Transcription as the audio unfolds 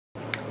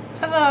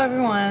Hello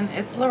everyone,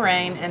 it's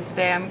Lorraine, and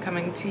today I'm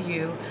coming to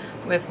you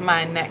with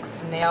my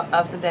next nail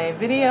of the day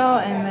video,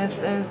 and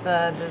this is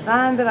the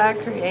design that I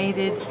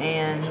created,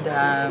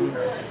 and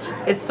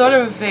it's sort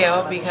of a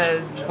fail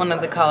because one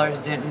of the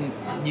colors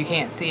you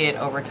can't see it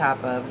over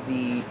top of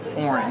the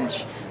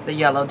orange. The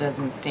yellow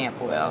doesn't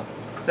stamp well,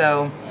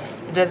 so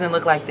it doesn't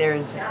look like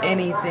there's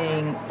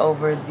anything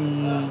over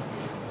the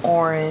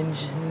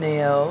orange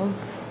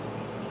nails,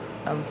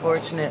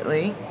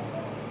 unfortunately.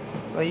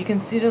 Well, you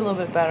can see it a little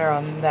bit better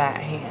on that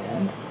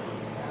hand.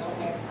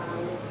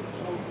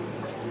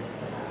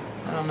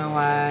 I don't know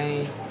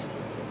why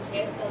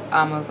it's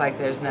almost like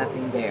there's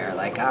nothing there.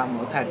 Like I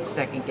almost had to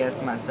second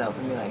guess myself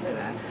and be like, did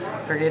I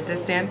forget to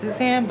stamp this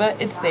hand?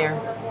 But it's there.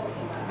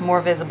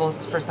 More visible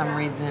for some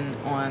reason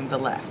on the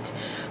left.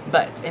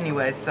 But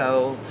anyway,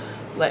 so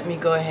let me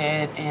go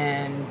ahead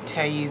and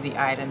tell you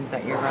the items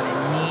that you're going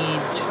to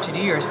need to do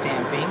your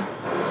stamping.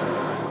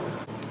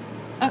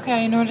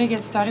 Okay, in order to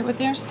get started with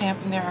your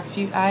stamping, there are a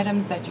few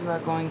items that you are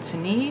going to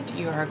need.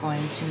 You are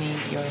going to need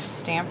your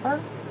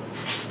stamper,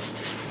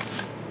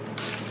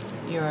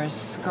 your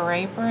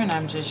scraper, and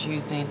I'm just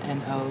using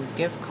an old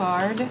gift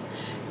card.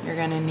 You're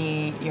going to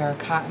need your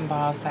cotton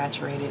ball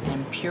saturated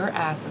in pure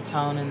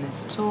acetone, and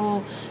this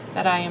tool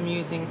that I am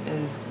using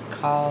is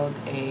called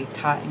a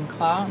cotton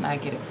claw, and I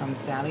get it from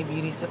Sally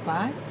Beauty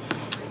Supply.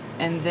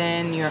 And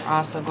then you're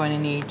also going to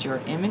need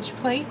your image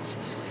plate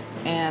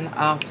and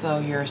also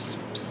your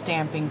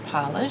stamping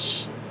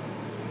polish.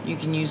 You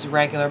can use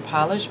regular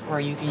polish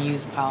or you can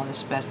use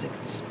polish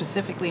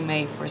specifically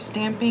made for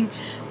stamping.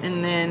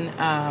 And then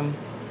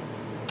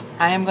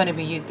I am going to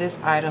be, this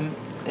item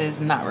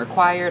is not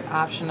required,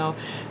 optional.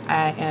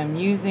 I am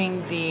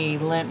using the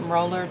lint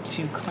roller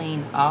to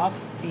clean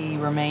off the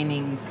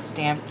remaining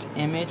stamped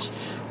image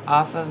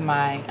off of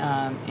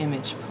my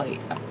image plate,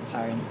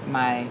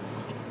 my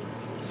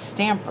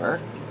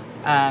stamper.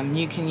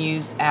 You can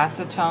use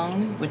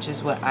acetone, which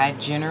is what I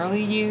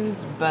generally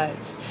use,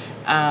 but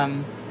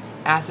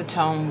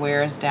acetone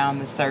wears down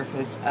the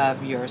surface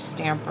of your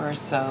stamper,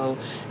 so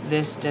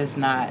this does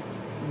not,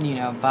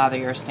 bother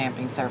your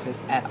stamping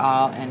surface at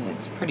all, and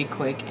it's pretty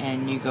quick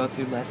and you go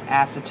through less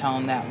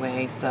acetone that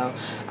way. So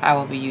I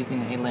will be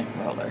using a lint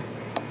roller.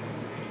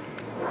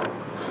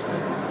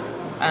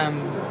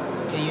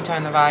 Can you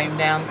turn the volume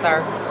down,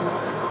 sir?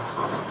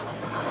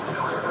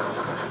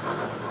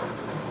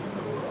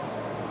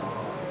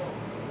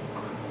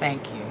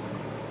 Thank you.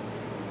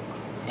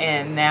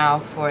 And now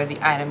for the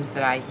items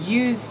that I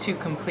use to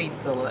complete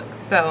the look.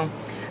 So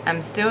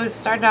I'm still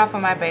started off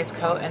on my base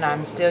coat, and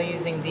I'm still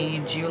using the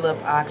Julep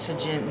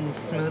Oxygen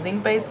Smoothing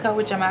Base Coat,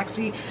 which I'm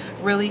actually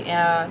really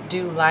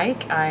do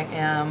like. I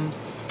am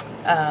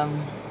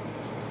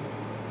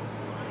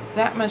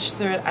that much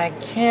through it. I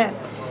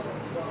can't.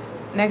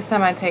 Next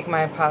time I take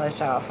my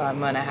polish off, I'm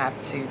gonna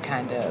have to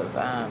kind of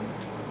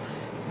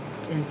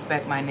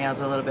inspect my nails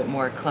a little bit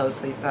more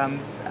closely. So I'm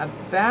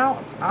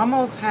about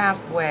almost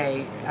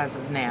halfway as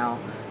of now.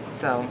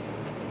 So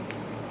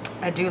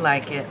I do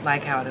like it,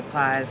 like how it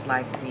applies,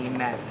 like the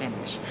matte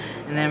finish.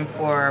 And then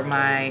for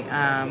my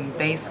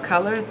base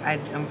colors, I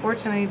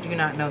unfortunately do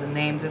not know the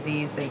names of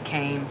these. They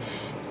came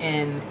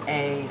in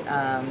a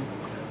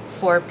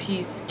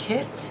 4-piece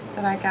kit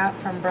that I got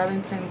from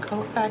Burlington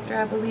Coat Factor,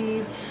 I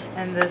believe.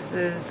 And this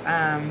is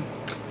from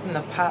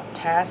the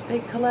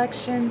Pop-tastic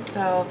collection.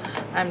 So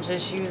I'm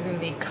just using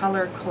the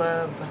Color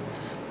Club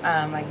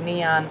like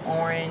neon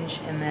orange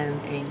and then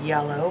a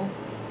yellow.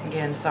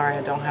 Again, sorry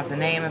I don't have the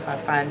name. If I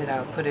find it,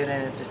 I'll put it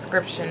in a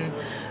description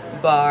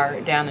bar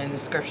down in the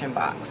description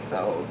box.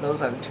 So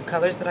those are the two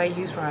colors that I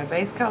use for my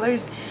base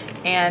colors.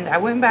 And I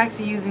went back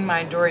to using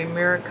my Dory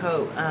Mirror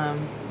Coat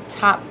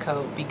top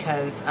coat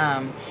because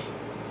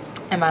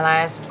in my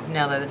last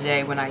nail of the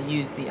day, when I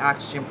used the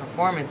Oxygen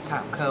Performance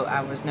top coat,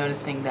 I was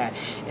noticing that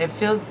it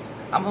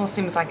almost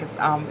seems like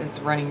it's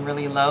running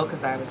really low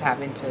because I was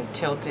having to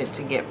tilt it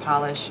to get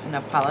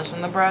enough polish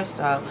on the brush.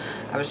 So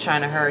I was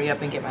trying to hurry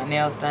up and get my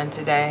nails done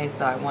today,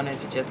 so I wanted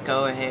to just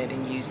go ahead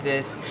and use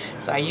this.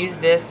 So I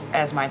used this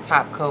as my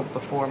top coat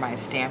before my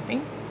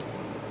stamping.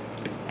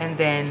 And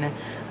then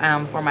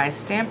for my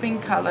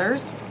stamping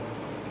colors,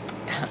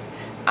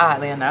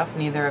 oddly enough,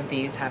 neither of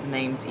these have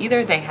names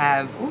either. They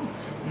have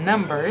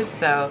numbers.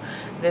 So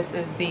this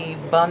is the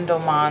Bundle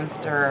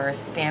Monster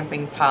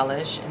stamping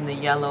polish, and the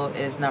yellow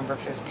is number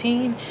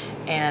 15,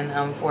 and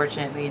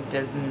unfortunately it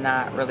does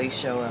not really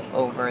show up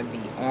over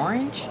the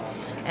orange.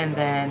 And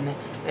then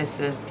this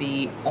is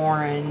the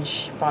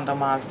orange Bundle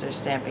Monster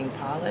stamping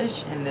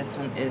polish, and this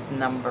one is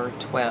number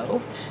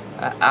 12.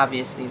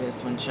 Obviously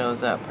this one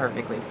shows up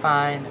perfectly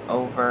fine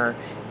over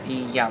the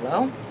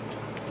yellow.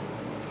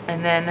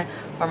 And then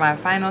for my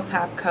final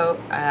top coat,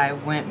 I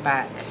went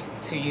back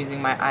to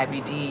using my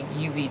IBD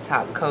UV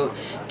Top Coat,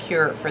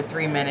 cure it for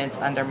 3 minutes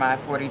under my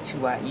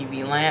 42-watt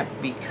UV lamp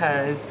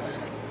because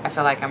I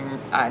feel like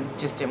I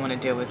just didn't want to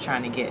deal with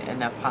trying to get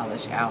enough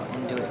polish out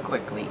and do it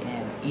quickly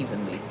and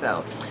evenly.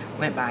 So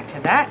went back to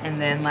that. And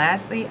then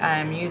lastly,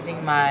 I'm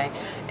using my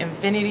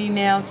Infinity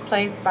Nails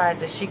plates by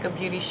Dashica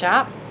Beauty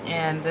Shop,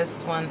 and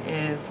this one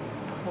is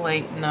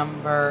plate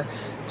number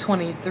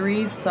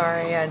 23.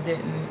 Sorry, I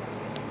didn't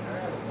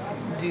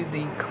do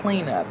the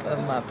cleanup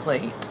of my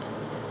plate.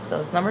 So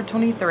it's number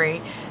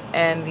 23,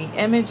 and the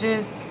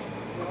images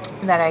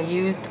that I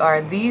used are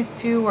these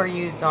two were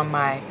used on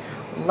my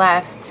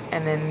left,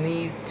 and then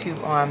these two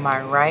on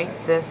my right.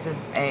 This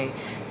is a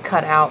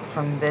cutout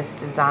from this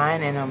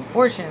design, and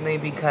unfortunately,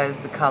 because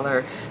the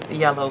color, the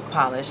yellow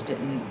polish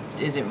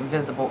isn't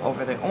visible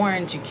over the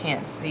orange, you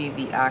can't see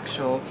the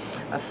actual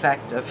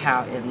effect of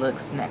how it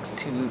looks next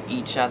to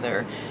each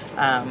other.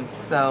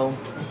 So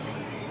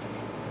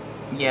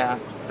yeah,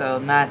 so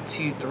not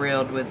too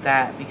thrilled with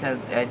that,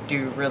 because I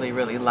do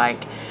really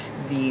like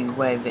the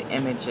way the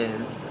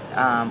images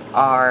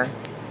are.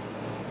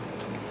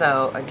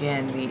 So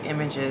again, the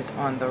images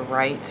on the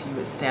right you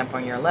would stamp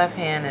on your left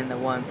hand, and the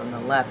ones on the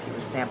left you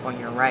would stamp on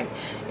your right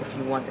if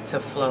you want it to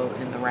flow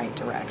in the right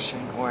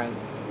direction, or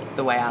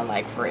the way I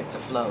like for it to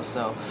flow.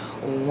 So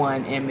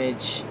one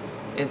image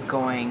is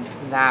going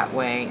that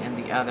way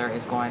and the other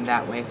is going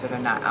that way, so they're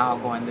not all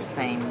going the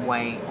same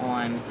way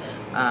on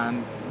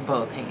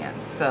both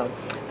hands. So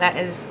that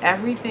is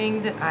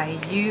everything that I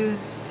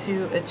use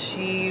to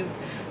achieve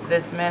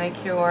this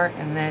manicure.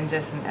 And then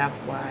just an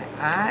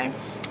FYI,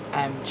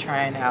 I'm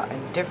trying out a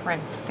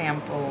different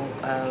sample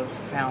of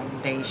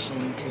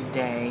foundation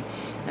today,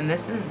 and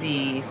this is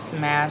the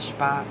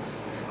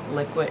Smashbox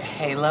Liquid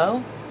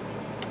Halo,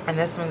 and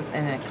this one's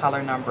in a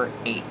color number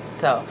 8.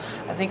 So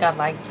I think I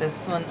like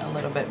this one a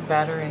little bit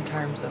better in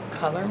terms of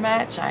color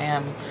match. I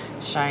am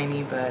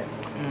shiny, but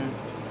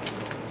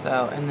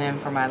so, and then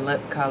for my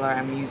lip color,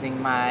 I'm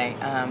using my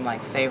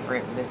like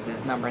favorite. This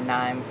is number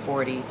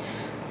 940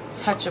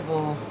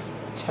 Touchable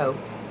Taupe.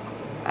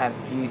 As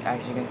you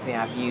can see,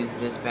 I've used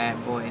this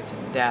bad boy to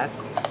death.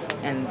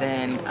 And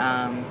then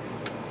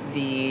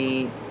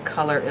the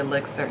color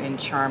Elixir in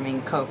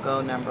Charming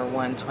Cocoa number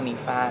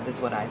 125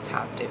 is what I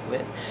topped it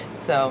with.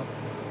 So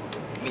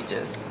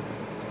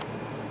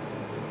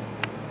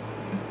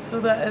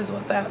so that is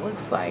what that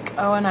looks like.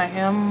 Oh, and I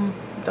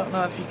don't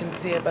know if you can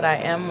see it, but I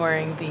am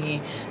wearing the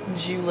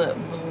Julep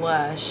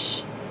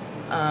blush.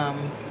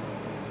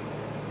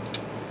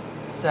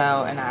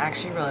 And I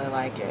actually really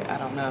like it. I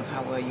don't know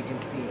how well you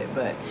can see it,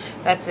 but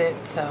that's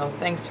it. So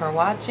thanks for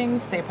watching.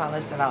 Stay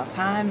polished at all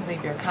times.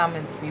 Leave your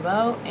comments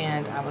below,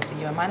 and I will see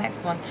you in my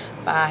next one.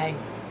 Bye.